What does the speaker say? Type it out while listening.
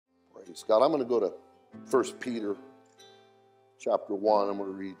Scott, I'm going to go to 1 Peter chapter 1. I'm going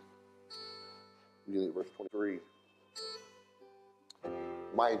to read beginning at verse 23.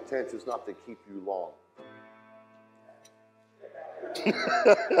 My intent is not to keep you long.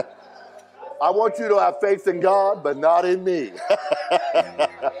 I want you to have faith in God, but not in me.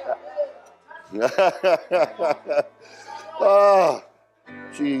 Oh,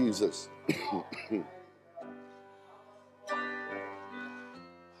 Jesus.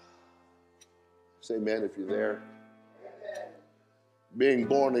 Say amen if you're there. Being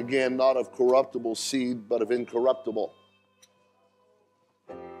born again, not of corruptible seed, but of incorruptible.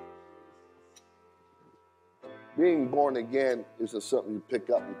 Being born again isn't something you pick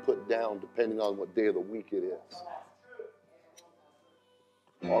up and put down depending on what day of the week it is.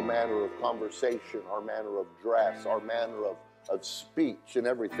 Our manner of conversation, our manner of dress, our manner of speech and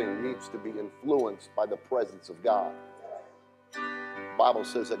everything needs to be influenced by the presence of God. The Bible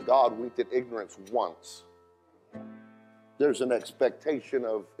says that God winked at ignorance once. There's an expectation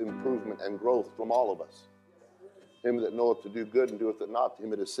of improvement and growth from all of us. Him that knoweth to do good and doeth it not, to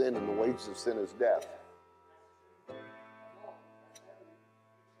him it is sin, and the wages of sin is death.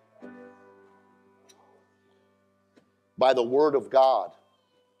 By the word of God,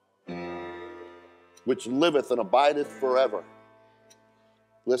 which liveth and abideth forever.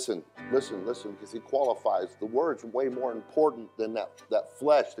 Listen, because he qualifies. The word's way more important than that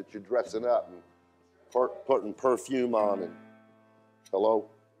flesh that you're dressing up and putting perfume on. And hello?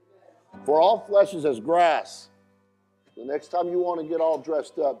 For all flesh is as grass. The next time you want to get all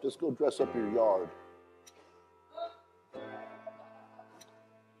dressed up, just go dress up your yard.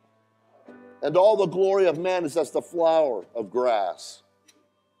 And all the glory of man is as the flower of grass.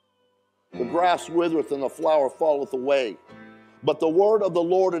 The grass withereth and the flower falleth away. But the word of the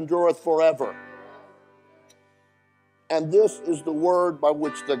Lord endureth forever. And this is the word by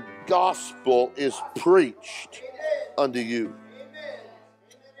which the gospel is preached unto you.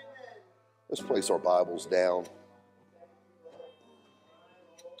 Let's place our Bibles down.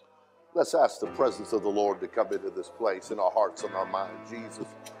 Let's ask the presence of the Lord to come into this place in our hearts and our minds. Jesus,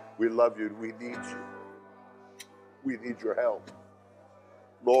 we love you. We need you. We need your help.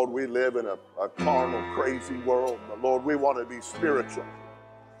 Lord, we live in a carnal, crazy world. But Lord, we want to be spiritual.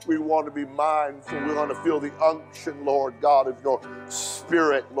 We want to be mindful. We want to feel the unction, Lord God, of your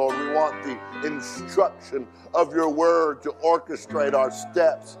spirit, Lord. We want the instruction of your word to orchestrate our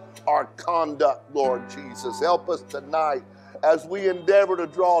steps, our conduct, Lord Jesus. Help us tonight as we endeavor to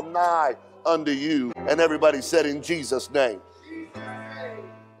draw nigh unto you. And everybody said in Jesus' name.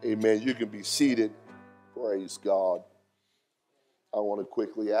 Amen. You can be seated. Praise God. I want to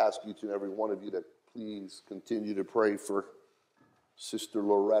quickly ask each and every one of you to please continue to pray for Sister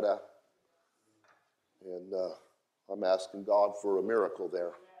Loretta. And I'm asking God for a miracle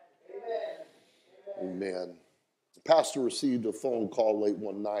there. Amen. The pastor received a phone call late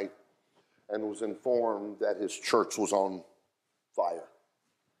one night and was informed that his church was on fire.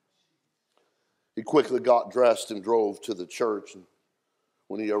 He quickly got dressed and drove to the church. And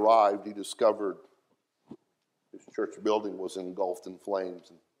when he arrived, he discovered his church building was engulfed in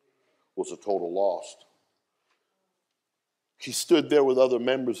flames and was a total loss. He stood there with other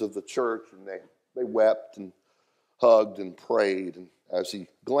members of the church, and they wept and hugged and prayed. And as he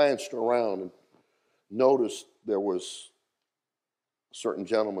glanced around and noticed there was a certain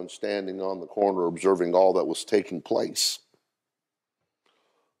gentleman standing on the corner observing all that was taking place.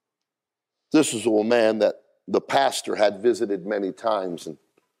 This is a man that the pastor had visited many times and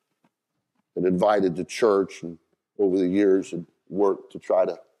invited to church, and over the years had worked to try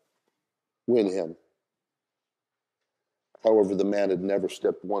to win him. However, the man had never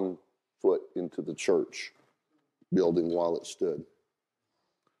stepped one foot into the church building while it stood.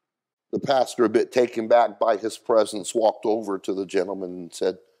 The pastor, a bit taken back by his presence, walked over to the gentleman and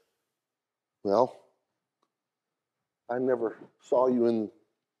said, "Well, I never saw you in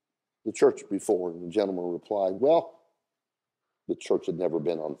the church before." And the gentleman replied, "Well, the church had never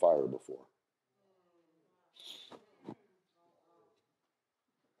been on fire before."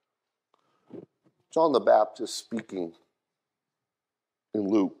 John the Baptist speaking in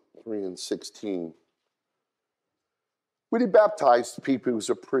Luke 3:16. When he baptized people, he was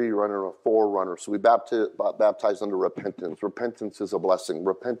a pre-runner, a forerunner. So we baptized under repentance. Repentance is a blessing.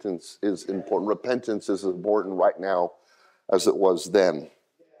 Repentance is important. Repentance is as important right now as it was then.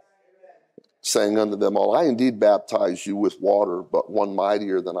 Saying unto them all, I indeed baptize you with water, but one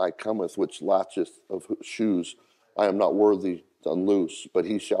mightier than I cometh, which latcheth of shoes I am not worthy to unloose, but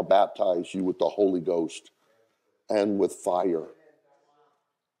he shall baptize you with the Holy Ghost and with fire.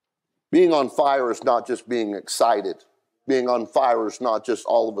 Being on fire is not just being excited. Being on fire is not just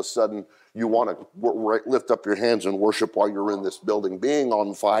all of a sudden you want to lift up your hands and worship while you're in this building. Being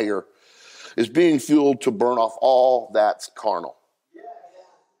on fire is being fueled to burn off all that's carnal.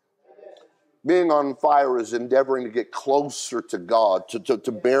 Being on fire is endeavoring to get closer to God,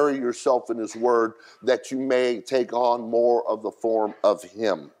 to bury yourself in His Word, that you may take on more of the form of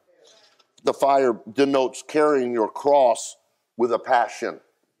Him. The fire denotes carrying your cross with a passion,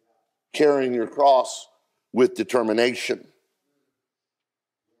 carrying your cross with determination.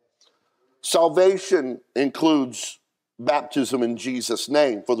 Salvation includes baptism in Jesus'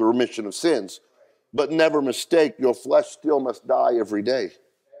 name for the remission of sins. But never mistake, your flesh still must die every day.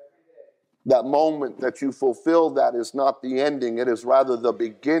 That moment that you fulfill that is not the ending. It is rather the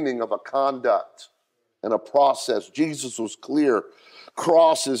beginning of a conduct and a process. Jesus was clear.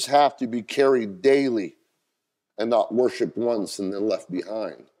 Crosses have to be carried daily and not worshiped once and then left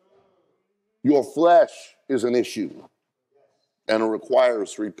behind. Your flesh is an issue and it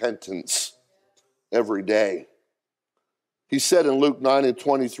requires repentance every day. He said in Luke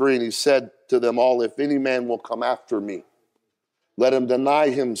 9:23, and he said to them all, if any man will come after me, let him deny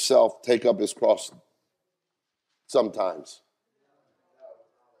himself, take up his cross sometimes.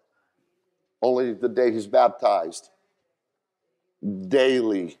 Only the day he's baptized.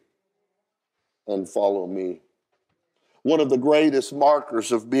 Daily and follow me. One of the greatest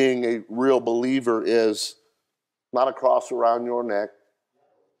markers of being a real believer is not a cross around your neck,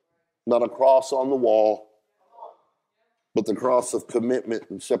 not a cross on the wall, but the cross of commitment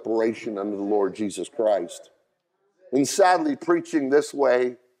and separation under the Lord Jesus Christ. And sadly, preaching this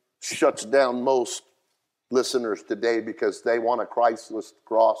way shuts down most listeners today because they want a Christless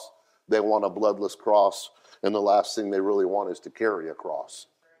cross, they want a bloodless cross, and the last thing they really want is to carry a cross.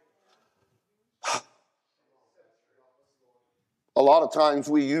 A lot of times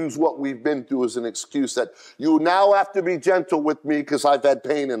we use what we've been through as an excuse that you now have to be gentle with me because I've had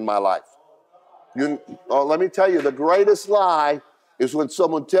pain in my life. Let me tell you, the greatest lie is when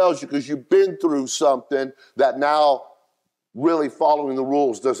someone tells you because you've been through something that now really following the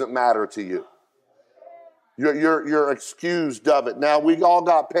rules doesn't matter to you. You're excused of it. Now, we all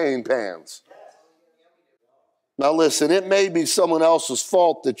got pain pans. Now, listen, it may be someone else's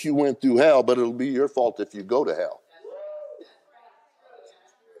fault that you went through hell, but it'll be your fault if you go to hell.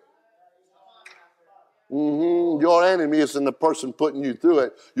 Your enemy isn't the person putting you through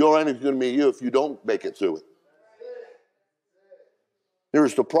it. Your enemy is going to be you if you don't make it through it.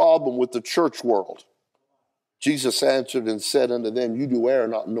 Here's the problem with the church world. Jesus answered and said unto them, you do err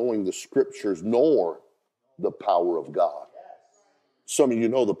not knowing the scriptures nor the power of God. Some of you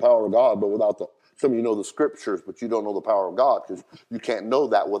know the power of God, but some of you know the scriptures, but you don't know the power of God because you can't know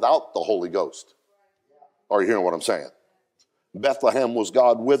that without the Holy Ghost. Are you hearing what I'm saying? Bethlehem was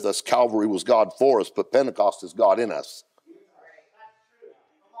God with us. Calvary was God for us, but Pentecost is God in us.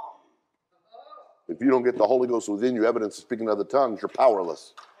 If you don't get the Holy Ghost within you, evidence of speaking other tongues, you're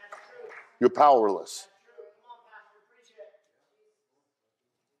powerless. You're powerless.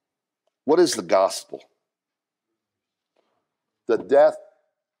 What is the gospel? The death,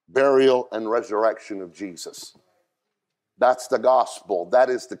 burial, and resurrection of Jesus. That's the gospel. That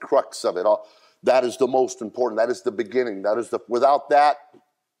is the crux of it all. That is the most important. That is the beginning. Without that,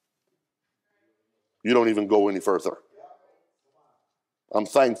 you don't even go any further. I'm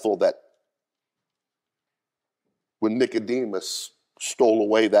thankful that when Nicodemus stole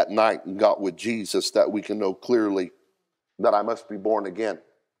away that night and got with Jesus, that we can know clearly that I must be born again.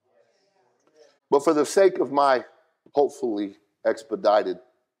 But for the sake of my hopefully expedited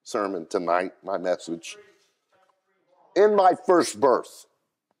sermon tonight, my message, in my first birth.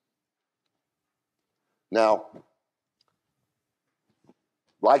 Now,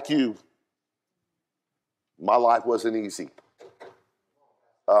 like you, my life wasn't easy.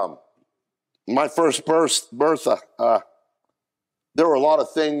 My first birth, there were a lot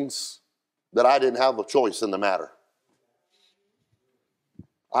of things that I didn't have a choice in the matter.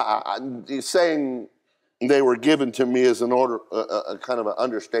 Saying they were given to me as an order, a kind of an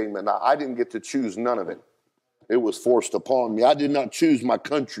understatement. I didn't get to choose none of it. It was forced upon me. I did not choose my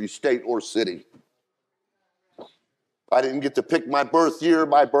country, state, or city. I didn't get to pick my birth year,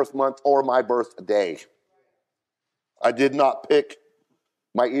 my birth month, or my birthday. I did not pick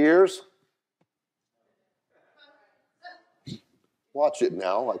my ears. Watch it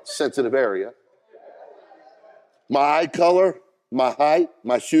now, like sensitive area. My eye color, my height,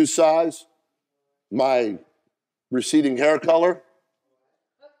 my shoe size, my receding hair color.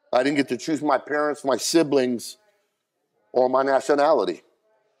 I didn't get to choose my parents, my siblings, or my nationality.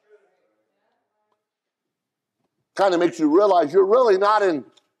 Kind of makes you realize you're really not in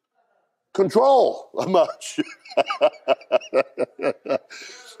control much.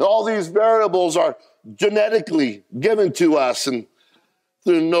 All these variables are genetically given to us and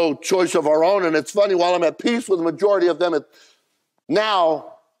through no choice of our own. And it's funny, while I'm at peace with the majority of them,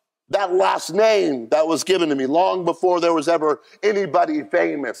 now that last name that was given to me, long before there was ever anybody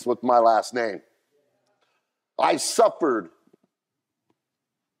famous with my last name, I suffered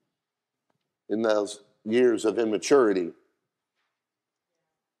in those years of immaturity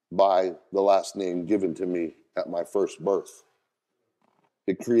by the last name given to me at my first birth.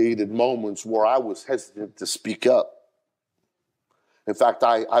 It created moments where I was hesitant to speak up. In fact,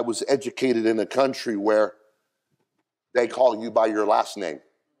 I was educated in a country where they call you by your last name.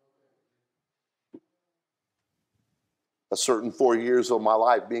 A certain 4 years of my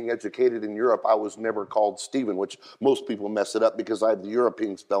life being educated in Europe, I was never called Stephen, which most people mess it up because I have the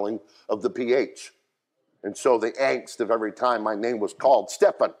European spelling of the PH. And so the angst of every time my name was called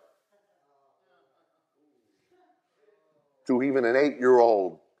Stephen. To even an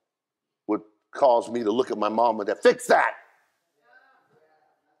 8-year-old would cause me to look at my mom and say, fix that.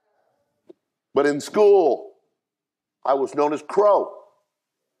 But in school, I was known as Crow.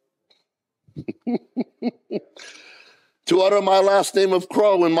 To utter my last name of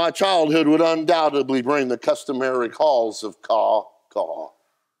Crow in my childhood would undoubtedly bring the customary calls of caw, caw.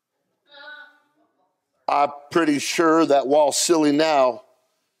 I'm pretty sure that while silly now,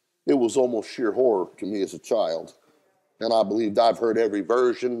 it was almost sheer horror to me as a child. And I believed I've heard every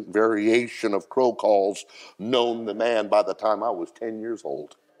variation of crow calls known to man by the time I was 10 years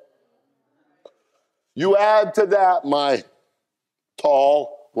old. You add to that my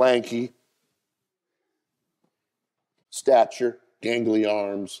tall, lanky stature, gangly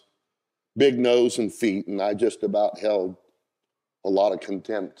arms, big nose and feet, and I just about held a lot of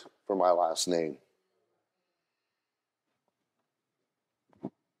contempt for my last name.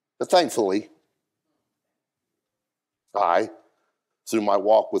 But thankfully, through my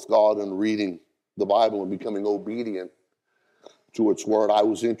walk with God and reading the Bible and becoming obedient to its word, I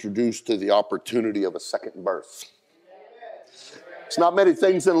was introduced to the opportunity of a second birth. It's not many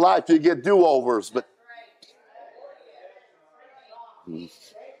things in life you get do-overs, but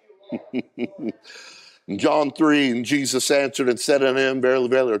in John 3, and Jesus answered and said unto him, verily,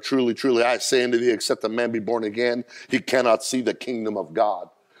 verily, or truly, truly, I say unto thee, except a man be born again, he cannot see the kingdom of God.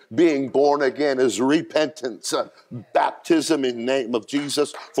 Being born again is repentance, baptism in the name of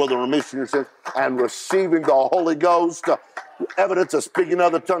Jesus for the remission of sins, and receiving the Holy Ghost, evidence of speaking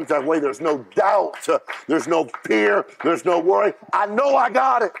other tongues. That way there's no doubt, there's no fear, there's no worry. I know I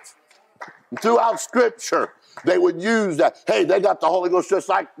got it. Throughout Scripture, they would use that. Hey, they got the Holy Ghost just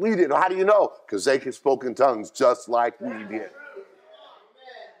like we did. How do you know? Because they can speak in tongues just like we did.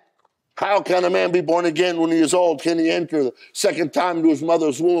 How can a man be born again when he is old? Can he enter the second time into his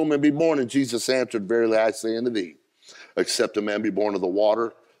mother's womb and be born? And Jesus answered, verily I say unto thee, except a man be born of the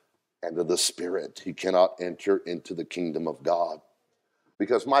water and of the Spirit, he cannot enter into the kingdom of God.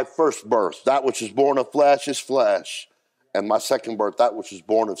 Because my first birth, that which is born of flesh is flesh, and my second birth, that which is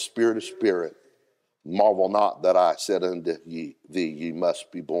born of spirit is spirit. Marvel not that I said unto thee, ye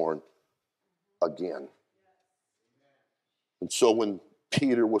must be born again. And so when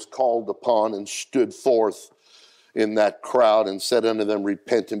Peter was called upon and stood forth in that crowd and said unto them,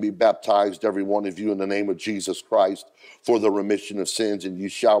 repent and be baptized, every one of you, in the name of Jesus Christ, for the remission of sins, and you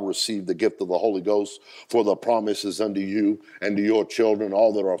shall receive the gift of the Holy Ghost, for the promise is unto you and to your children,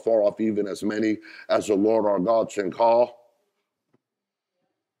 all that are far off, even as many as the Lord our God shall call.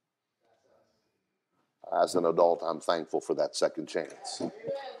 As an adult, I'm thankful for that second chance.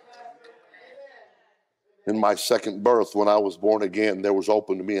 In my second birth, when I was born again, there was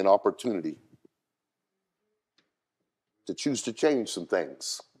open to me an opportunity to choose to change some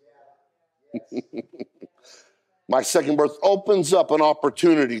things. My second birth opens up an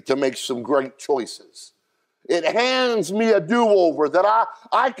opportunity to make some great choices. It hands me a do-over that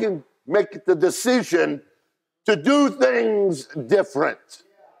I can make the decision to do things different.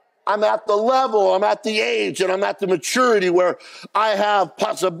 I'm at the level, I'm at the age, and I'm at the maturity where I have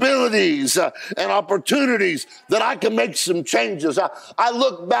possibilities and opportunities that I can make some changes. I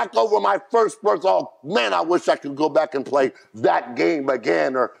look back over my first birth, oh man, I wish I could go back and play that game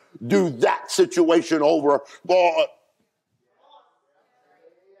again or do that situation over.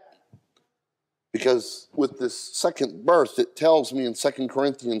 Because with this second birth, it tells me in 2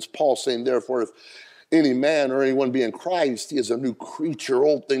 Corinthians, Paul saying, therefore, if any man or anyone be in Christ, he is a new creature.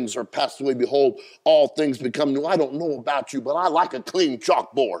 Old things are passed away. Behold, all things become new. I don't know about you, but I like a clean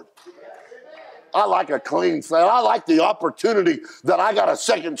chalkboard. I like a clean slate. I like the opportunity that I got a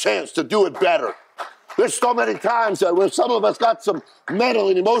second chance to do it better. There's so many times that when some of us got some mental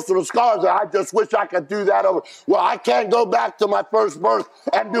and emotional scars that I just wish I could do that over. Well, I can't go back to my first birth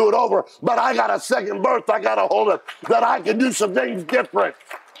and do it over, but I got a second birth I got to hold it, that I can do some things different.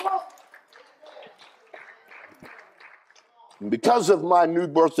 And because of my new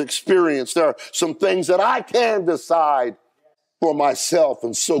birth experience, there are some things that I can decide for myself,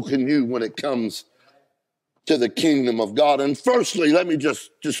 and so can you when it comes to the kingdom of God. And firstly, let me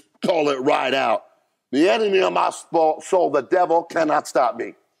just call it right out. The enemy of my soul, the devil, cannot stop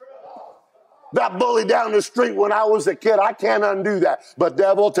me. That bully down the street when I was a kid, I can't undo that. But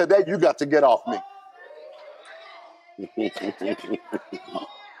devil, today you got to get off me.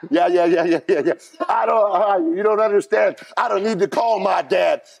 Yeah. You don't understand. I don't need to call my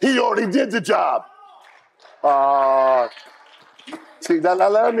dad. He already did the job. See,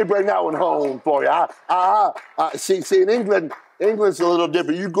 let me bring that one home for you. See, in England's a little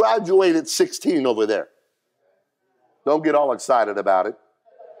different. You graduate at 16 over there. Don't get all excited about it.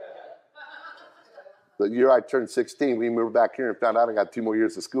 The year I turned 16, we moved back here and found out I got 2 more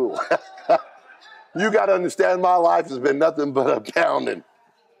years of school. You got to understand, my life has been nothing but a pounding.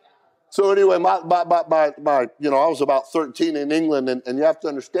 So anyway, I was about 13 in England, and you have to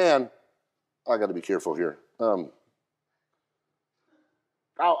understand, I got to be careful here. I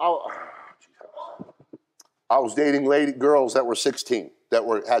was dating girls that were 16,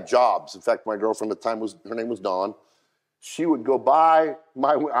 that had jobs. In fact, my girlfriend at the time her name was Dawn. She would go by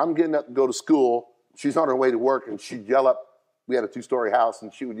I'm getting up to go to school. She's on her way to work, and she'd yell up. We had a 2-story house,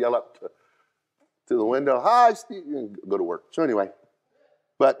 and she would yell up to the window, "Hi, Steve," and go to work. So anyway,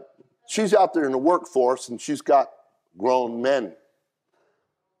 but she's out there in the workforce, and she's got grown men,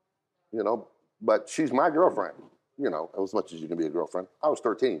 but she's my girlfriend, as much as you can be a girlfriend. I was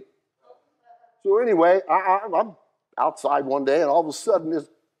 13. So anyway, I'm outside one day, and all of a sudden this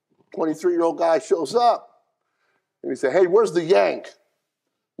 23-year-old guy shows up. And he said, "Hey, where's the Yank?"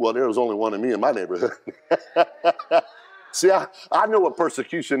 Well, there was only one of me in my neighborhood. See, I know what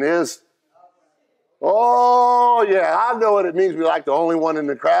persecution is. Oh, yeah, I know what it means to be like the only one in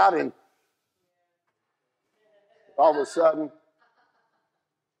the crowd. And all of a sudden,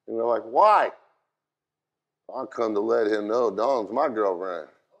 and they're like, "Why?" "I come to let him know Dawn's my girlfriend.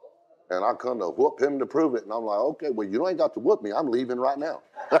 And I come to whoop him to prove it." And I'm like, "Okay, well, you ain't got to whoop me. I'm leaving right now."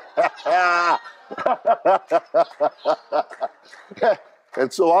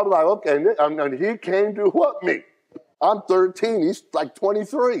 And so I'm like, okay, and he came to whoop me. I'm 13. He's like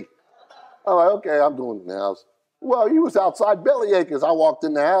 23. I'm like, okay, I'm doing it in the house. Well, he was outside bellyache as I walked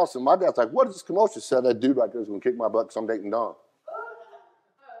in the house, and my dad's like, "What is this commotion?" Said, "That dude right there is going to kick my butt because I'm dating Dawn."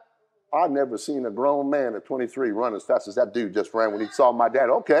 I've never seen a grown man at 23 run as fast as that dude just ran when he saw my dad.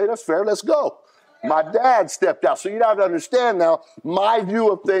 Okay, that's fair, let's go. My dad stepped out. So you have to understand now, my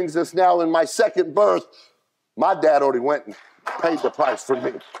view of things is now in my second birth, my dad already went and paid the price for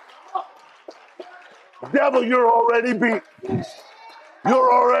me. Devil, you're already beat.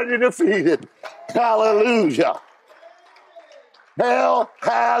 You're already defeated. Hallelujah. Hell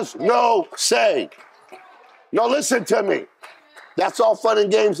has no say. Now listen to me. That's all fun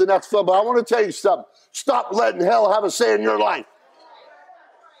and games, and that's fun, but I want to tell you something. Stop letting hell have a say in your life.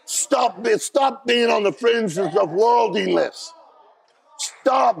 Stop being on the fringes of worldliness.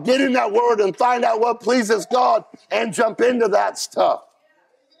 Stop, get in that word and find out what pleases God and jump into that stuff.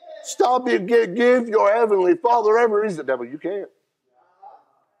 Stop and give your heavenly Father every reason. Devil, you can't.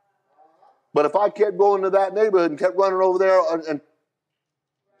 But if I kept going to that neighborhood and kept running over there, and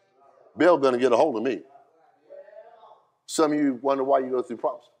Bill's going to get a hold of me. Some of you wonder why you go through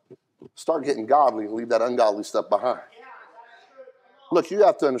problems. Start getting godly and leave that ungodly stuff behind. Look, you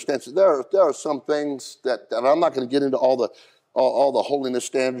have to understand, so there are some things that I'm not going to get into all the holiness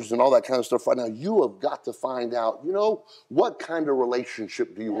standards and all that kind of stuff right now. You have got to find out, what kind of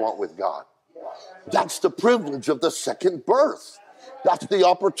relationship do you want with God? That's the privilege of the second birth. That's the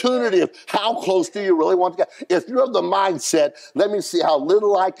opportunity of how close do you really want to get. If you're of the mindset, let me see how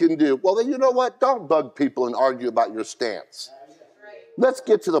little I can do, well, then you know what? Don't bug people and argue about your stance. Let's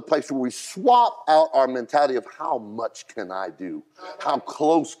get to the place where we swap out our mentality of how much can I do? How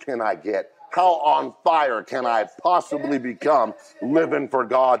close can I get? How on fire can I possibly become living for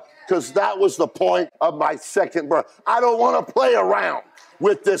God? Because that was the point of my second birth. I don't want to play around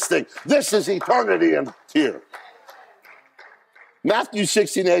with this thing. This is eternity and here. Matthew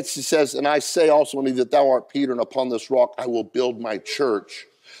 16:8 says, "And I say also unto thee that thou art Peter, and upon this rock I will build my church,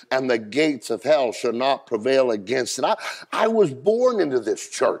 and the gates of hell shall not prevail against it." I was born into this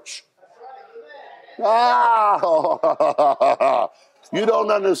church. You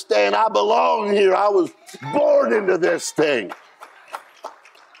don't understand. I belong here. I was born into this thing.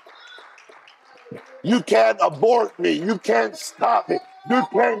 You can't abort me. You can't stop me. You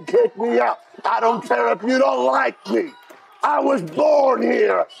can't kick me out. I don't care if you don't like me. I was born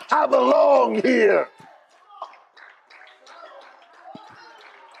here. I belong here.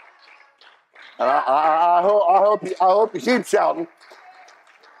 And I hope you keep shouting.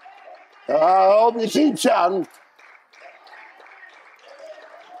 I hope you keep shouting.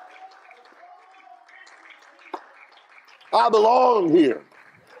 I belong here.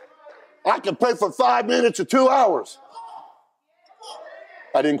 I can pray for 5 minutes or 2 hours.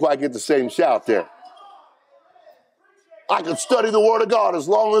 I didn't quite get the same shout there. I can study the Word of God as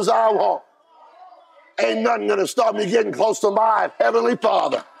long as I want. Ain't nothing going to stop me getting close to my Heavenly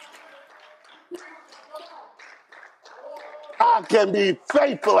Father. I can be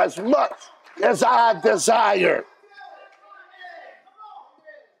faithful as much as I desire.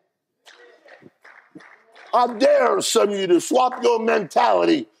 I dare some of you to swap your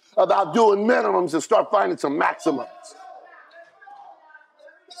mentality about doing minimums and start finding some maximums.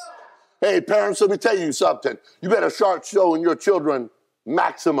 Hey, parents, let me tell you something. You better start showing your children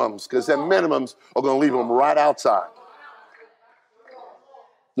maximums, because then minimums are going to leave them right outside.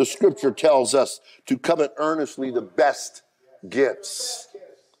 The scripture tells us to covet earnestly the best gifts.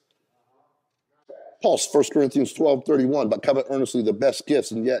 Paul's 1 Corinthians 12:31, but covet earnestly the best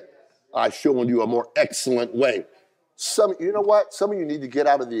gifts, and yet I show unto you a more excellent way. You know what? Some of you need to get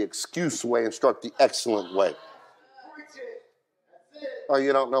out of the excuse way and start the excellent way. Oh,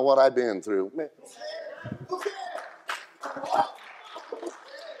 you don't know what I've been through. Man.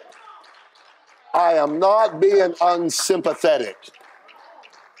 I am not being unsympathetic.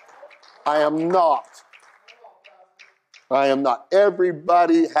 I am not.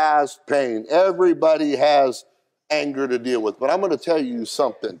 Everybody has pain. Everybody has anger to deal with. But I'm going to tell you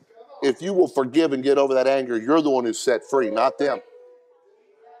something. If you will forgive and get over that anger, you're the one who's set free, not them.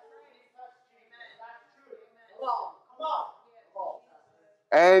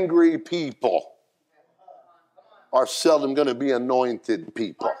 Angry people are seldom going to be anointed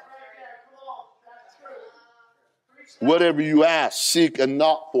people. Whatever you ask, seek, and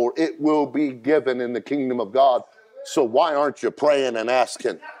knock for, it will be given in the kingdom of God. So why aren't you praying and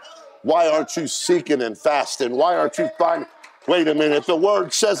asking? Why aren't you seeking and fasting? Why aren't you finding, wait a minute, if the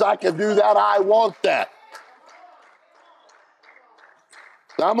word says I can do that, I want that.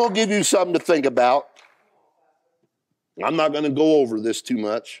 Now, I'm going to give you something to think about. I'm not going to go over this too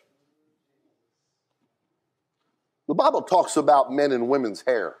much. The Bible talks about men and women's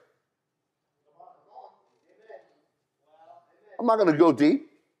hair. I'm not going to go deep.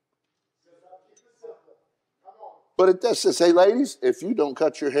 But it does say, hey, ladies, if you don't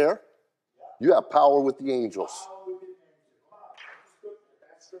cut your hair, you have power with the angels.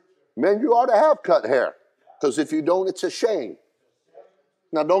 Men, you ought to have cut hair, because if you don't, it's a shame.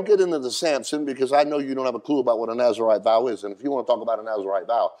 Now, don't get into the Samson, because I know you don't have a clue about what a Nazirite vow is. And if you want to talk about a Nazirite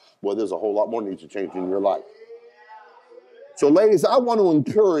vow, well, there's a whole lot more needs to change in your life. So, ladies, I want to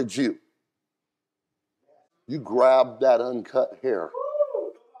encourage you. You grab that uncut hair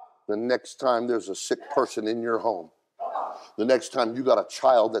the next time there's a sick person in your home. The next time you got a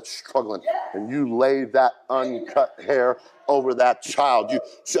child that's struggling, and you lay that uncut hair over that child.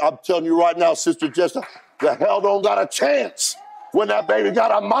 I'm telling you right now, Sister Jessica, the hell don't got a chance when that baby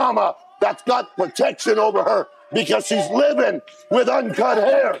got a mama that's got protection over her because she's living with uncut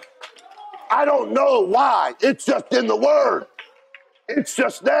hair. I don't know why. It's just in the Word. It's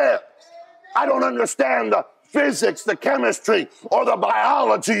just there. I don't understand the physics, the chemistry, or the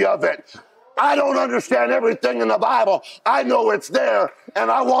biology of it. I don't understand everything in the Bible. I know it's there, and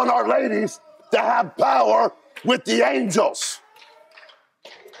I want our ladies to have power with the angels.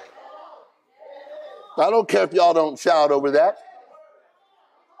 I don't care if y'all don't shout over that.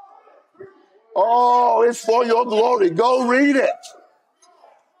 Oh, it's for your glory. Go read it.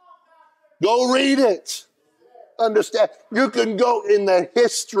 Go read it. Understand? You can go in the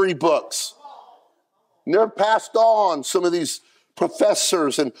history books. And they're passed on, some of these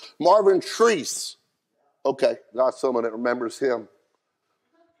professors, and Marvin Treese. Okay, not someone that remembers him.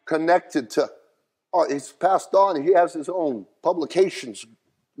 Connected to, he's passed on. He has his own publications.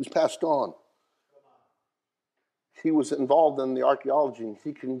 He's passed on. He was involved in the archaeology, and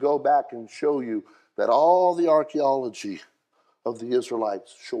he can go back and show you that all the archaeology of the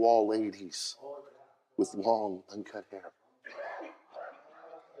Israelites show all ladies with long, uncut hair.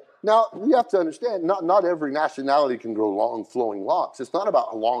 Now, you have to understand, not every nationality can grow long, flowing locks. It's not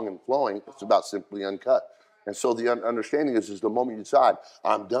about long and flowing. It's about simply uncut. And so the understanding is the moment you decide,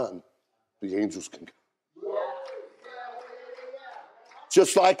 I'm done, the angels can come.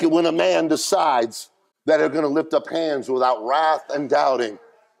 Just like when a man decides that they're going to lift up hands without wrath and doubting,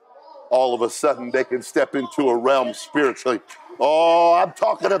 all of a sudden they can step into a realm spiritually. Oh, I'm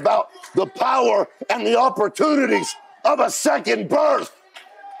talking about the power and the opportunities of a second birth.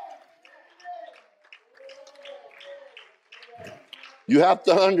 You have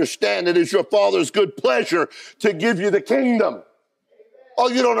to understand it is your Father's good pleasure to give you the kingdom. Oh,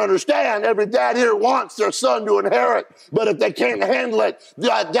 you don't understand. Every dad here wants their son to inherit, but if they can't handle it,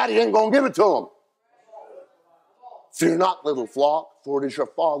 daddy ain't going to give it to them. Fear not, little flock, for it is your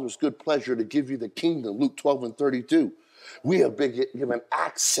Father's good pleasure to give you the kingdom. Luke 12:32. We have been given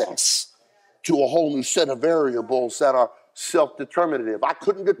access to a whole new set of variables that are self-determinative. I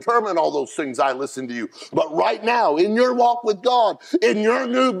couldn't determine all those things I listened to you. But right now, in your walk with God, in your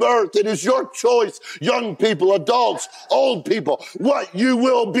new birth, it is your choice, young people, adults, old people, what you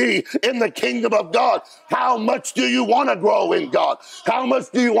will be in the kingdom of God. How much do you want to grow in God? How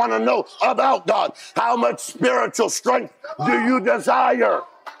much do you want to know about God? How much spiritual strength do you desire?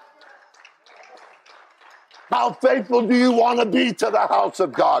 How faithful do you want to be to the house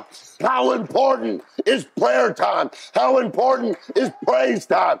of God? How important is prayer time? How important is praise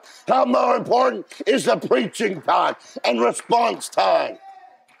time? How more important is the preaching time and response time?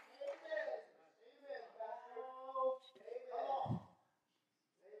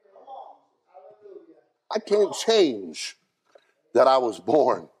 I can't change that I was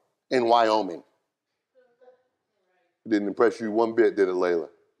born in Wyoming. It didn't impress you one bit, did it, Layla?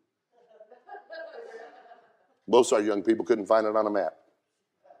 Most of our young people couldn't find it on a map.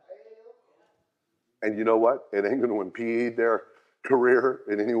 And you know what? It ain't going to impede their career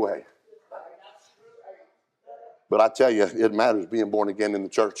in any way. But I tell you, it matters being born again in the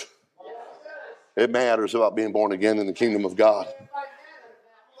church. It matters about being born again in the kingdom of God.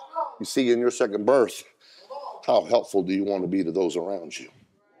 You see, in your second birth, how helpful do you want to be to those around you?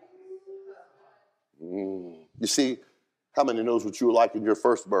 You see, how many knows what you were like in your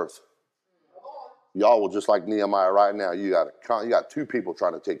first birth? Y'all were just like Nehemiah right now. You got two people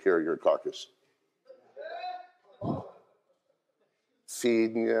trying to take care of your carcass.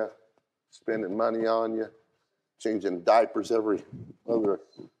 Feeding you, spending money on you, changing diapers every other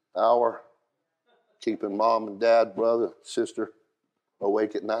hour, keeping mom and dad, brother, sister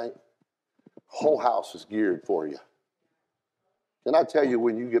awake at night. Whole house is geared for you. Can I tell you,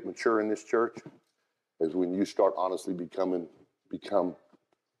 when you get mature in this church, is when you start honestly become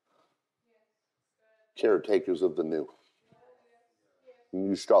caretakers of the new. And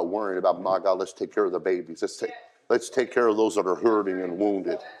you start worrying about, my God, let's take care of the babies. Let's take care of those that are hurting and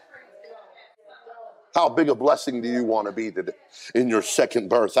wounded. How big a blessing do you want to be in your second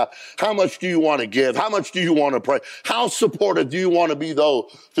birth? How much do you want to give? How much do you want to pray? How supportive do you want to be to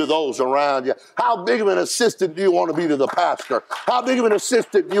those around you? How big of an assistant do you want to be to the pastor? How big of an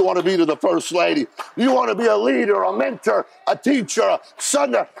assistant do you want to be to the first lady? Do you want to be a leader, a mentor, a teacher, a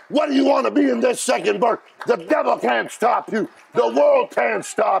son? What do you want to be in this second birth? The devil can't stop you. The world can't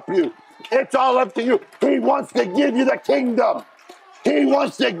stop you. It's all up to you. He wants to give you the kingdom. He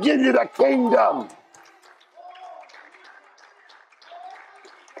wants to give you the kingdom.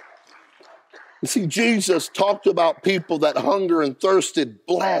 You see, Jesus talked about people that hunger and thirsted,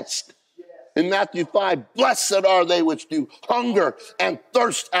 blessed. In Matthew 5, blessed are they which do hunger and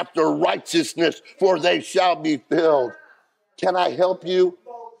thirst after righteousness, for they shall be filled. Can I help you?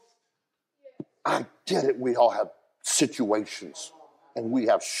 I get it. We all have situations, and we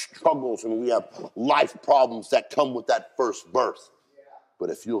have struggles, and we have life problems that come with that first birth.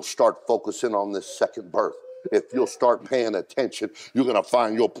 But if you'll start focusing on this second birth, if you'll start paying attention, you're going to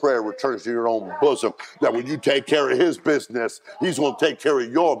find your prayer returns to your own bosom. That when you take care of his business, he's going to take care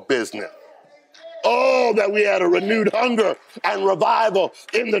of your business. Oh, that we had a renewed hunger and revival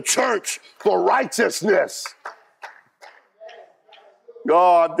in the church for righteousness.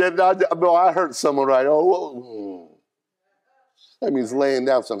 Oh, I heard someone right. That means laying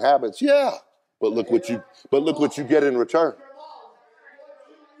down some habits. Yeah, but look what you get in return.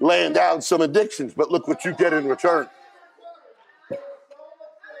 Laying down some addictions, but look what you get in return.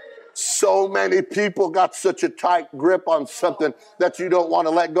 So many people got such a tight grip on something that you don't want to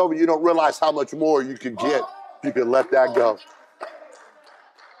let go, but you don't realize how much more you could get if you could let that go.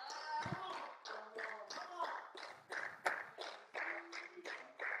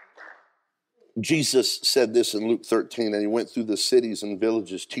 Jesus said this in Luke 13, and he went through the cities and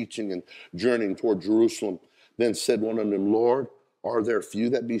villages teaching and journeying toward Jerusalem. Then said one of them, Lord, are there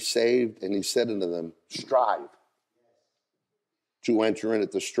few that be saved? And he said unto them, strive to enter in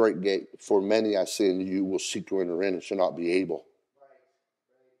at the straight gate. For many, I say unto you, will seek to enter in and shall not be able.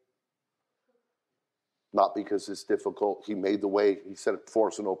 Not because it's difficult. He made the way. He set it for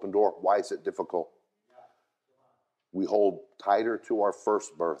us an open door. Why is it difficult? We hold tighter to our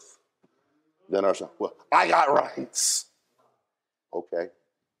first birth Then our son, well, I got rights. Okay.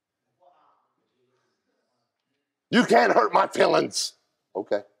 You can't hurt my feelings.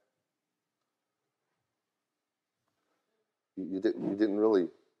 Okay. You didn't really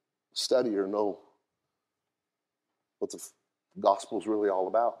study or know what the gospel's really all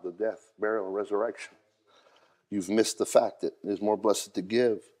about, the death, burial, and resurrection. You've missed the fact that it is more blessed to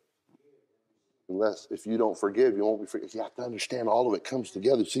give. Unless, if you don't forgive, you won't be forgiven. You have to understand all of it comes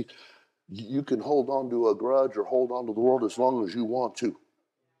together. See, you can hold on to a grudge or hold on to the world as long as you want to.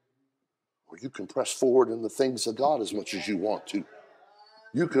 Or you can press forward in the things of God as much as you want to.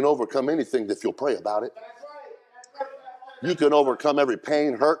 You can overcome anything if you'll pray about it. You can overcome every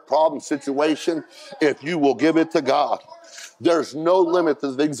pain, hurt, problem, situation if you will give it to God. There's no limit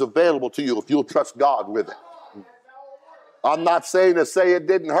to things available to you if you'll trust God with it. I'm not saying to say it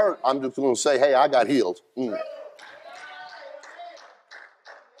didn't hurt. I'm just going to say, hey, I got healed.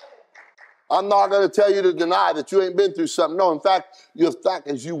 I'm not going to tell you to deny that you ain't been through something. No, in fact,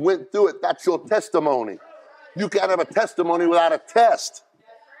 as you went through it, that's your testimony. You can't have a testimony without a test.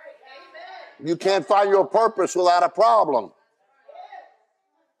 You can't find your purpose without a problem.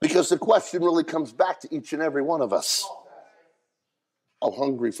 Because the question really comes back to each and every one of us. How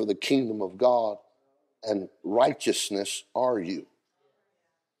hungry for the kingdom of God and righteousness are you?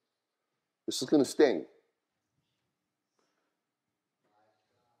 This is going to sting.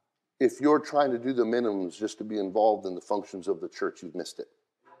 If you're trying to do the minimums just to be involved in the functions of the church, you've missed it.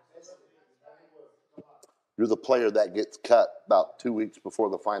 You're the player that gets cut about 2 weeks before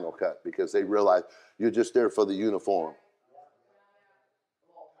the final cut because they realize you're just there for the uniform.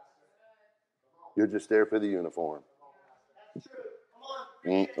 You're just there for the uniform.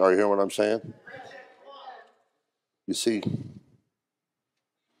 Are you hearing what I'm saying? You see,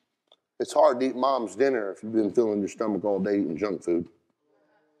 it's hard to eat mom's dinner if you've been filling your stomach all day eating junk food.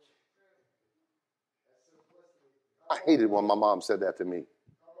 I hated when my mom said that to me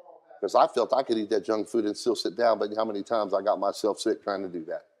because I felt I could eat that junk food and still sit down, but how many times I got myself sick trying to do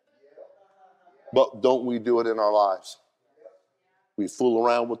that? But don't we do it in our lives? We fool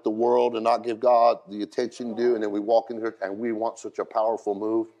around with the world and not give God the attention due, and then we walk in here and we want such a powerful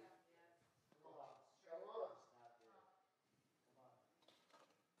move.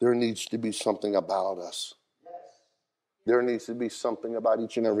 There needs to be something about us. There needs to be something about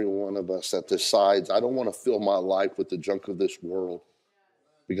each and every one of us that decides, I don't want to fill my life with the junk of this world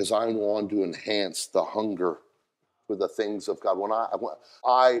because I want to enhance the hunger for the things of God. When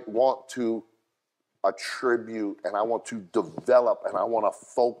I want to attribute and I want to develop and I want to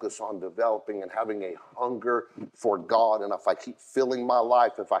focus on developing and having a hunger for God. And if I keep filling my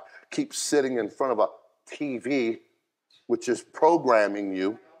life, if I keep sitting in front of a TV, which is programming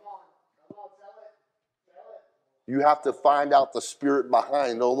you, you have to find out the spirit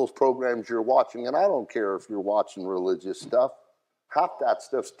behind all those programs you're watching. And I don't care if you're watching religious stuff. Half that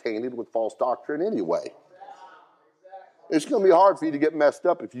stuff's tainted with false doctrine anyway. It's going to be hard for you to get messed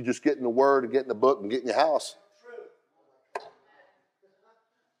up if you just get in the Word and get in the book and get in your house.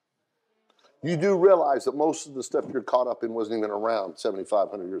 You do realize that most of the stuff you're caught up in wasn't even around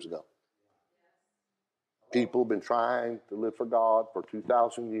 7,500 years ago. People have been trying to live for God for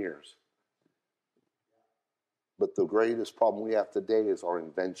 2,000 years. But the greatest problem we have today is our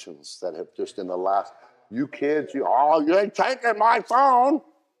inventions that have just in the last, you kids, you ain't taking my phone.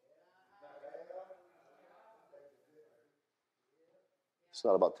 It's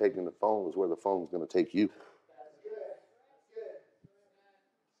not about taking the phone, it's where the phone's going to take you.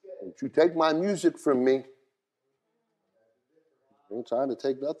 Don't you take my music from me. I ain't trying to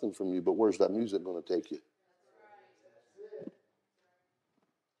take nothing from you, but where's that music going to take you?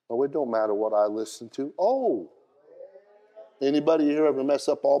 Oh, it don't matter what I listen to. Oh, anybody here ever mess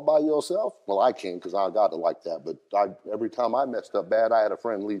up all by yourself? Well, I can't because I got it like that, but every time I messed up bad, I had a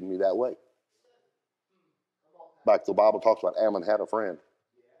friend leading me that way. Back the Bible talks about Ammon had a friend.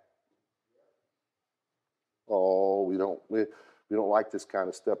 Oh, we don't like this kind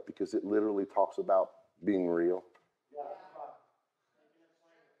of stuff because it literally talks about being real.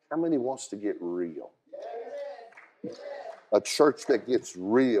 How many wants to get real? A church that gets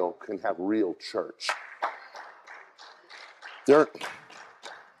real can have real church. The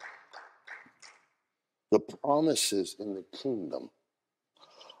promises in the kingdom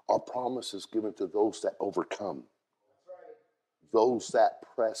are promises given to those that overcome, those that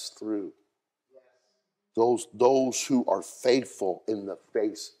press through, those who are faithful in the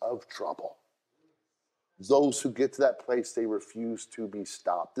face of trouble, those who get to that place they refuse to be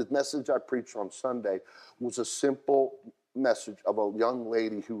stopped. The message I preached on Sunday was a simple message of a young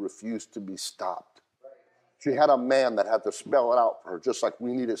lady who refused to be stopped. She had a man that had to spell it out for her, just like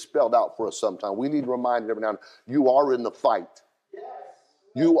we need it spelled out for us sometimes. We need reminded every now and then, you are in the fight.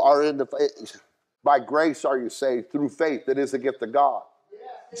 You are in the fight. By grace are you saved, through faith. It is a gift of God.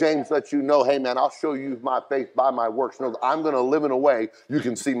 James lets you know, hey man, I'll show you my faith by my works. No, I'm going to live in a way you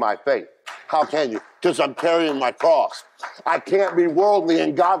can see my faith. How can you? Because I'm carrying my cross. I can't be worldly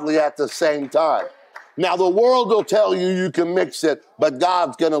and godly at the same time. Now, the world will tell you you can mix it, but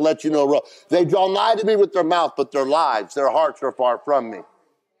God's going to let you know. They draw nigh to me with their mouth, but their lives, their hearts are far from me.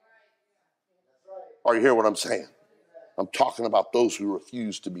 Are you hear what I'm saying? I'm talking about those who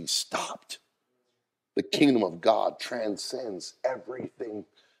refuse to be stopped. The kingdom of God transcends everything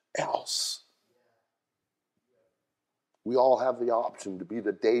else. We all have the option to be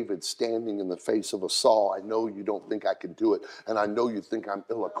the David standing in the face of a Saul. I know you don't think I can do it, and I know you think I'm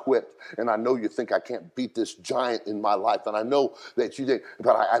ill-equipped, and I know you think I can't beat this giant in my life, and I know that you think,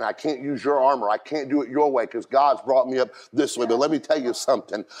 but I can't use your armor. I can't do it your way because God's brought me up this way. But let me tell you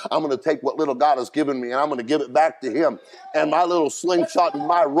something. I'm going to take what little God has given me, and I'm going to give it back to him, and my little slingshot and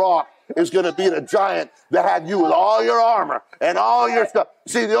my rock is going to be the giant that had you with all your armor and all your stuff.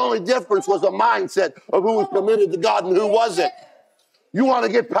 See, the only difference was the mindset of who was committed to God and who wasn't. You want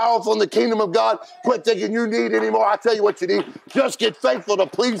to get powerful in the kingdom of God? Quit thinking you need anymore. I tell you what you need. Just get faithful to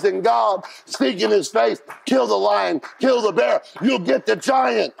pleasing God, seeking his face, kill the lion, kill the bear. You'll get the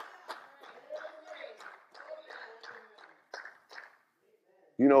giant.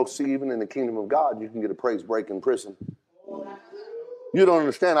 You know, see, even in the kingdom of God, you can get a praise break in prison. You don't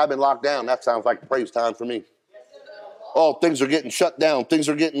understand. I've been locked down. That sounds like praise time for me. Oh, things are getting shut down. Things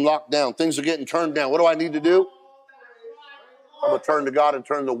are getting locked down. Things are getting turned down. What do I need to do? I'm going to turn to God and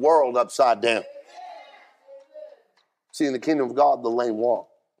turn the world upside down. See, in the kingdom of God, the lame walk,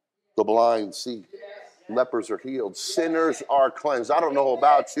 the blind see, lepers are healed, sinners are cleansed. I don't know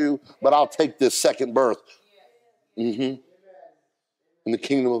about you, but I'll take this second birth. In the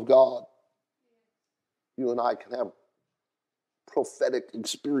kingdom of God, you and I can have prophetic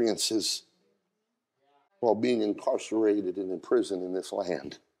experiences while being incarcerated and in prison in this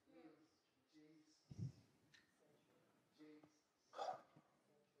land.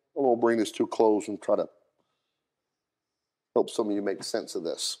 I'm going to bring this to a close and try to help some of you make sense of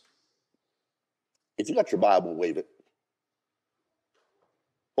this. If you got your Bible, wave it.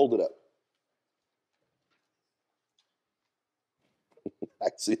 Hold it up. I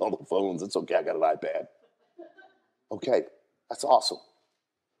see all the phones. It's okay. I got an iPad. Okay. That's awesome.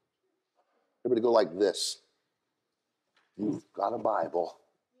 Everybody go like this. You've got a Bible,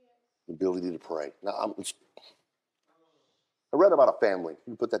 the ability to pray. Now, I read about a family.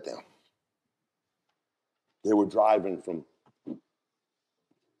 You put that down. They were driving from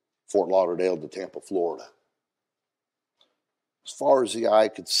Fort Lauderdale to Tampa, Florida. As far as the eye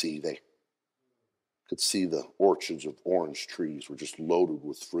could see, they could see the orchards of orange trees were just loaded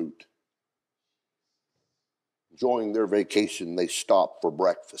with fruit. Enjoying their vacation, they stopped for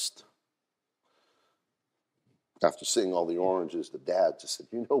breakfast. After seeing all the oranges, the dad just said,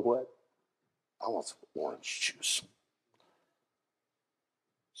 you know what? I want some orange juice.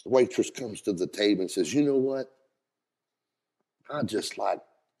 So the waitress comes to the table and says, you know what? I just like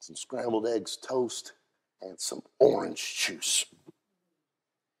some scrambled eggs, toast, and some orange juice.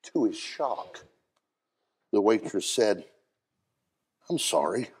 To his shock, the waitress said, I'm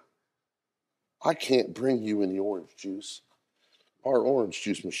sorry. I can't bring you any orange juice. Our orange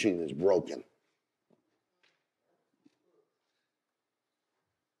juice machine is broken.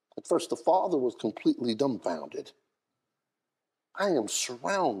 At first, the father was completely dumbfounded. I am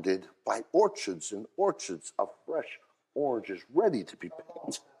surrounded by orchards and orchards of fresh oranges ready to be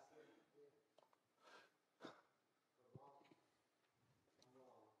picked.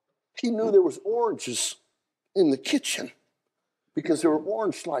 He knew there was oranges in the kitchen because there were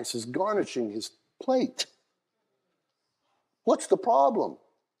orange slices garnishing his plate. What's the problem?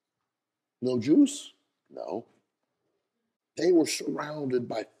 No juice? No. They were surrounded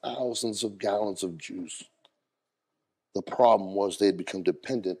by thousands of gallons of juice. The problem was they had become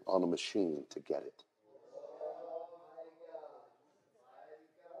dependent on a machine to get it.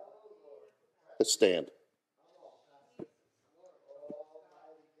 Let's stand.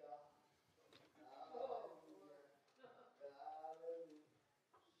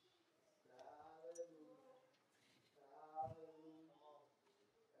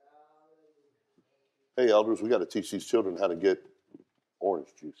 Hey, elders, we got to teach these children how to get orange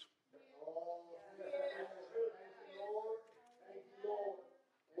juice.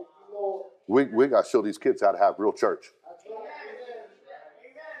 We got to show these kids how to have real church.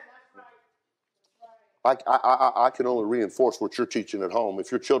 I can only reinforce what you're teaching at home.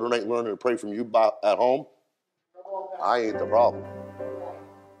 If your children ain't learning to pray from you at home, I ain't the problem.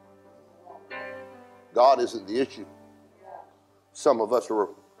 God isn't the issue. Some of us are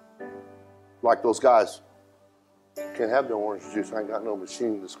like those guys. Can't have no orange juice. I ain't got no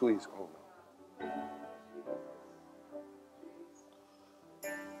machine to squeeze. Oh, no.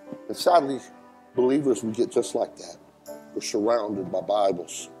 And sadly, believers, we get just like that. We're surrounded by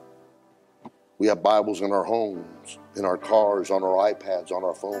Bibles. We have Bibles in our homes, in our cars, on our iPads, on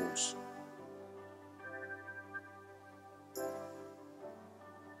our phones.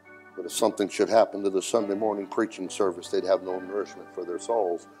 But if something should happen to the Sunday morning preaching service, they'd have no nourishment for their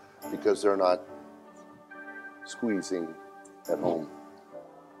souls because they're not squeezing at home.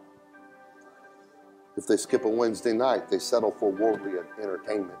 If they skip a Wednesday night, they settle for worldly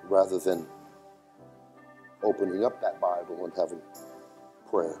entertainment rather than opening up that Bible and having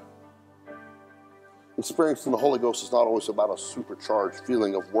prayer. Experiencing the Holy Ghost is not always about a supercharged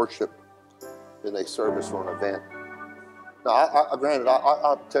feeling of worship in a service or an event. Now, granted,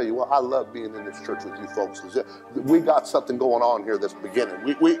 I'll tell you what, I love being in this church with you folks. We got something going on here that's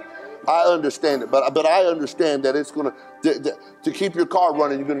beginning. I understand it, but I understand that it's going to keep your car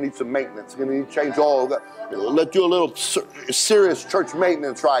running, you're going to need some maintenance. You're going to need to change oil. Let's do a little serious church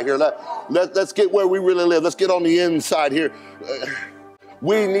maintenance right here. Let's get where we really live. Let's get on the inside here.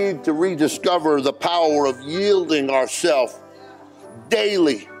 We need to rediscover the power of yielding ourselves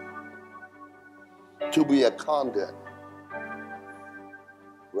daily to be a conduit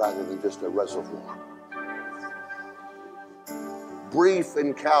rather than just a reservoir. Brief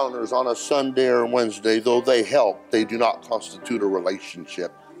encounters on a Sunday or Wednesday, though they help, they do not constitute a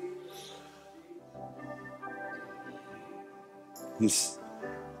relationship.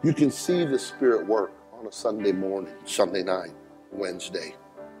 You can see the Spirit work on a Sunday morning, Sunday night, Wednesday.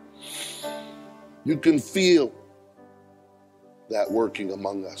 You can feel that working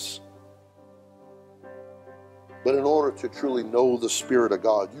among us. But in order to truly know the Spirit of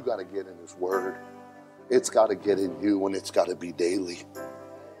God, you got to get in His Word. It's got to get in you, and it's got to be daily.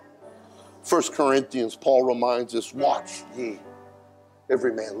 1 Corinthians, Paul reminds us, watch ye,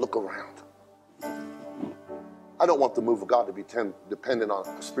 every man look around. I don't want the move of God to be dependent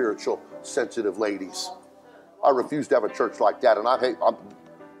on spiritual, sensitive ladies. I refuse to have a church like that, and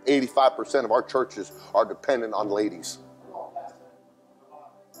 85% of our churches are dependent on ladies.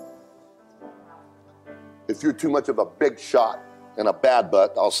 If you're too much of a big shot and a bad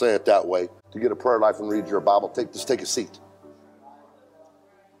butt, I'll say it that way, to get a prayer life and read your Bible, just take a seat.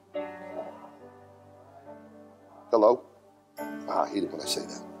 Hello? I hate it when I say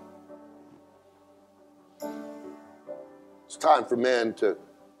that. It's time for men to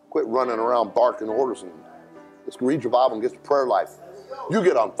quit running around barking orders and let's read your Bible and get your prayer life. You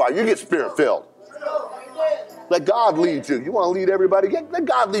get on fire. You get Spirit-filled. Let God lead you. You want to lead everybody? Let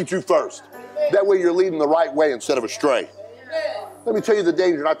God lead you first. That way you're leading the right way instead of astray. Let me tell you the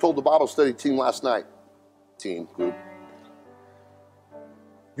danger. I told the Bible study team last night. Team, group.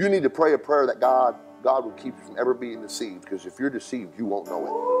 You need to pray a prayer that God will keep you from ever being deceived, because if you're deceived, you won't know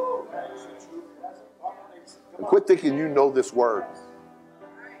it. And quit thinking you know this word.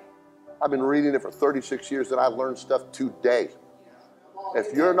 I've been reading it for 36 years and I learned stuff today.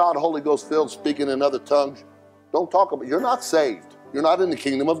 If you're not Holy Ghost filled, speaking in other tongues, don't talk about it. You're not saved. You're not in the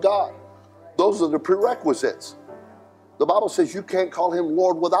kingdom of God. Those are the prerequisites. The Bible says you can't call Him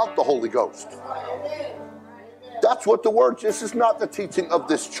Lord without the Holy Ghost. That's what the word, this is not the teaching of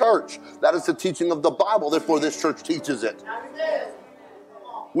this church. That is the teaching of the Bible. Therefore, this church teaches it.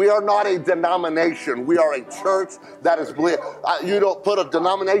 We are not a denomination. We are a church that is believed. You don't put a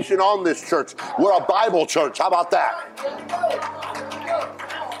denomination on this church. We're a Bible church. How about that?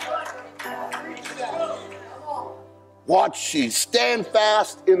 Watch ye, stand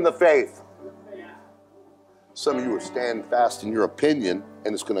fast in the faith. Some of you are standing fast in your opinion,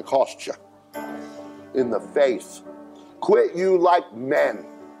 and it's going to cost you. In the faith. Quit you like men.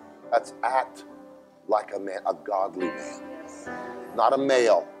 That's act like a man, a godly man. Not a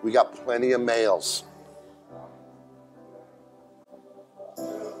male. We got plenty of males.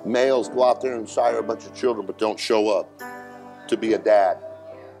 Males go out there and sire a bunch of children but don't show up to be a dad.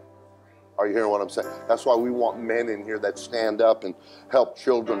 Are you hearing what I'm saying? That's why we want men in here that stand up and help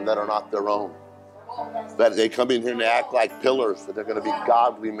children that are not their own. That they come in here and they act like pillars, that they're going to be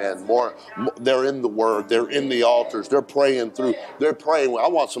godly men. They're in the Word. They're in the altars. They're praying through. They're praying. I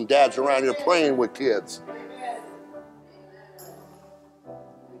want some dads around here praying with kids.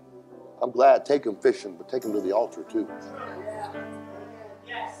 I'm glad. Take them fishing, but take them to the altar too.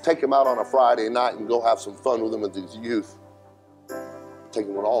 Take them out on a Friday night and go have some fun with them with these youth. Take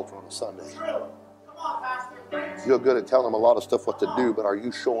them to an altar on a Sunday. You're good at telling them a lot of stuff what to do, but are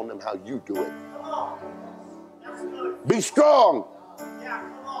you showing them how you do it? Be strong.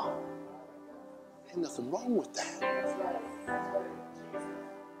 Ain't nothing wrong with that.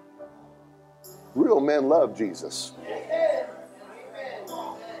 Real men love Jesus.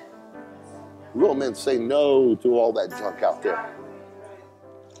 Real men say no to all that junk out there.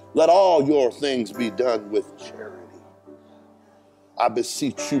 Let all your things be done with charity. I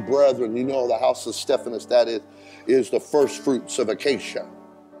beseech you, brethren, you know the house of Stephanus, that is the first fruits of Acacia,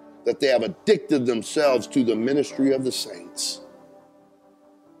 that they have addicted themselves to the ministry of the saints.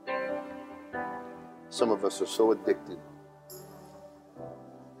 Some of us are so addicted.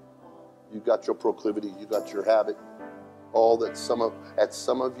 You got your proclivity, you got your habit. All that some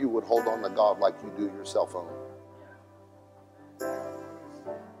of you would hold on to God like you do your cell phone.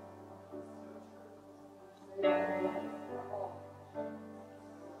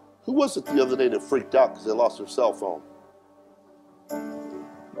 Who was it the other day that freaked out because they lost their cell phone?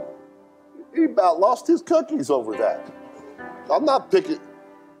 He about lost his cookies over that. I'm not picking.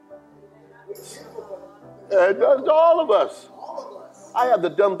 It does to all of us. I have the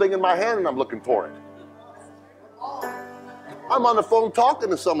dumb thing in my hand and I'm looking for it. I'm on the phone talking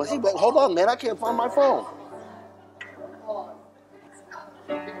to someone. Hey, but hold on, man, I can't find my phone.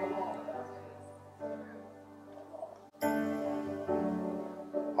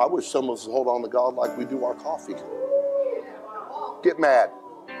 I wish some of us would hold on to God like we do our coffee. Get mad.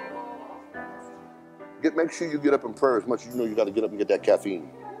 Make sure you get up in prayer as much as you know you got to get up and get that caffeine.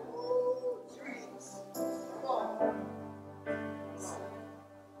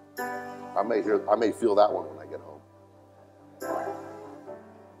 I may feel that one when I get home.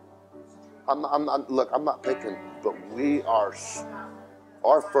 Look, I'm not picking, but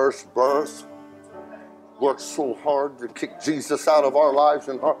our first birth worked so hard to kick Jesus out of our lives.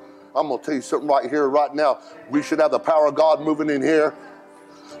 And I'm going to tell you something right here, right now. We should have the power of God moving in here,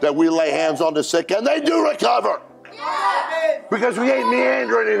 that we lay hands on the sick and they do recover. Because we ain't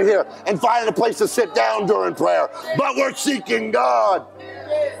meandering in here and finding a place to sit down during prayer, but we're seeking God.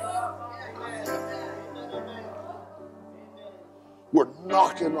 We're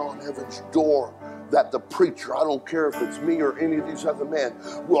knocking on heaven's door, that the preacher, I don't care if it's me or any of these other men,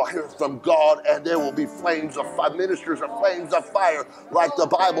 will hear from God, and there will be flames of fire, ministers of flames of fire, like the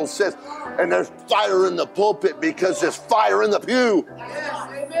Bible says. And there's fire in the pulpit because there's fire in the pew. Yes,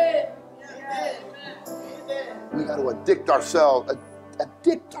 amen. We got to addict ourselves.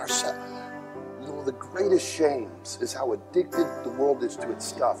 You know, the greatest shames is how addicted the world is to its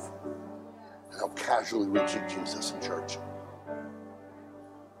stuff and how casually we treat Jesus in church.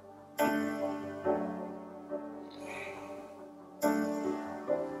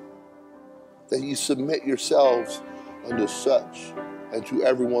 That ye submit yourselves unto such, and to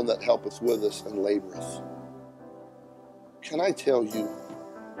everyone that helpeth with us and laboreth. Can I tell you,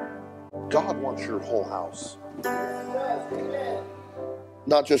 God wants your whole house.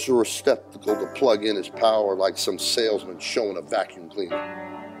 Not just a receptacle to plug in his power like some salesman showing a vacuum cleaner.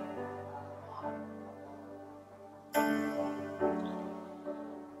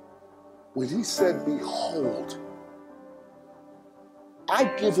 When he said, behold, I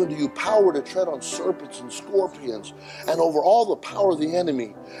give unto you power to tread on serpents and scorpions and over all the power of the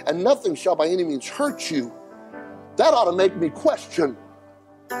enemy, and nothing shall by any means hurt you. That ought to make me question,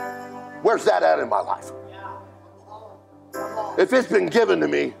 where's that at in my life? If it's been given to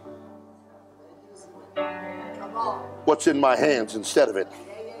me, what's in my hands instead of it?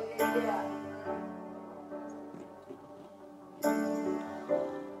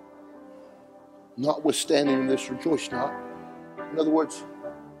 Notwithstanding this, rejoice not. In other words,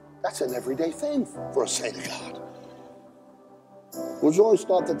 that's an everyday thing for a saint of God. Rejoice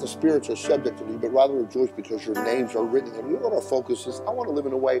not that the spirits are subject to thee, but rather rejoice because your names are written in heaven. You know what our focus is? I want to live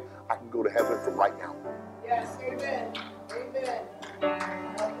in a way I can go to heaven from right now. Yes, amen. Amen.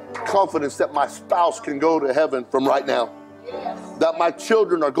 Confidence that my spouse can go to heaven from right now. Yes. That my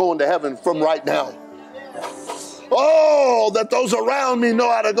children are going to heaven from right now. Oh, that those around me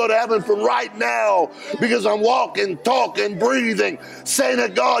know how to go to heaven from right now, because I'm walking, talking, breathing, saying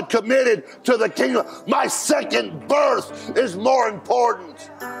that God committed to the kingdom. My second birth is more important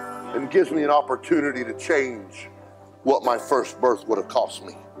and gives me an opportunity to change what my first birth would have cost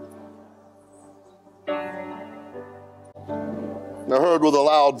me. And I heard with a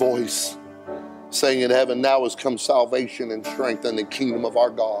loud voice saying in heaven, now has come salvation and strength in the kingdom of our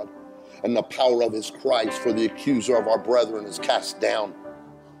God, and the power of his Christ, for the accuser of our brethren is cast down.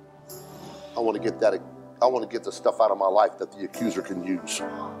 I want to get that. I want to get the stuff out of my life that the accuser can use,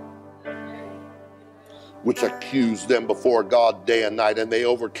 which accused them before God day and night, and they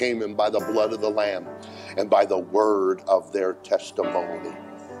overcame him by the blood of the Lamb and by the word of their testimony.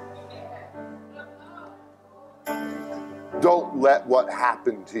 Don't let what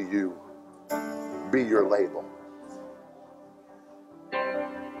happened to you be your label.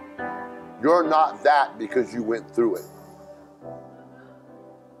 You're not that because you went through it.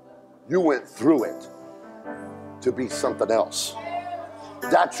 You went through it to be something else.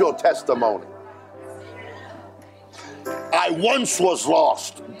 That's your testimony. I once was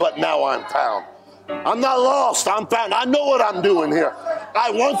lost, but now I'm found. I'm not lost, I'm found. I know what I'm doing here. I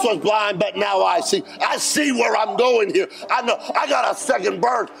once was blind, but now I see. I see where I'm going here. I know I got a second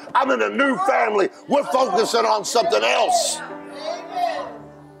birth. I'm in a new family. We're focusing on something else.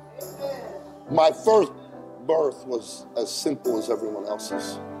 My first birth was as simple as everyone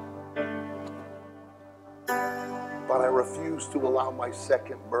else's. But I refuse to allow my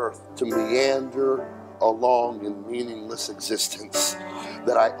second birth to meander along in meaningless existence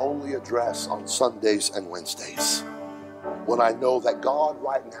that I only address on Sundays and Wednesdays. When I know that God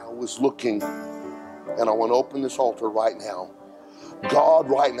right now is looking, and I want to open this altar right now, God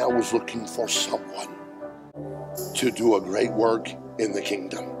right now is looking for someone to do a great work in the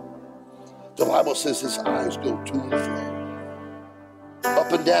kingdom. The Bible says his eyes go to and fro,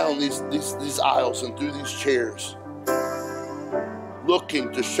 up and down these aisles and through these chairs,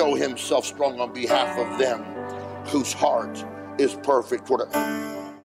 looking to show himself strong on behalf of them whose heart is perfect toward him.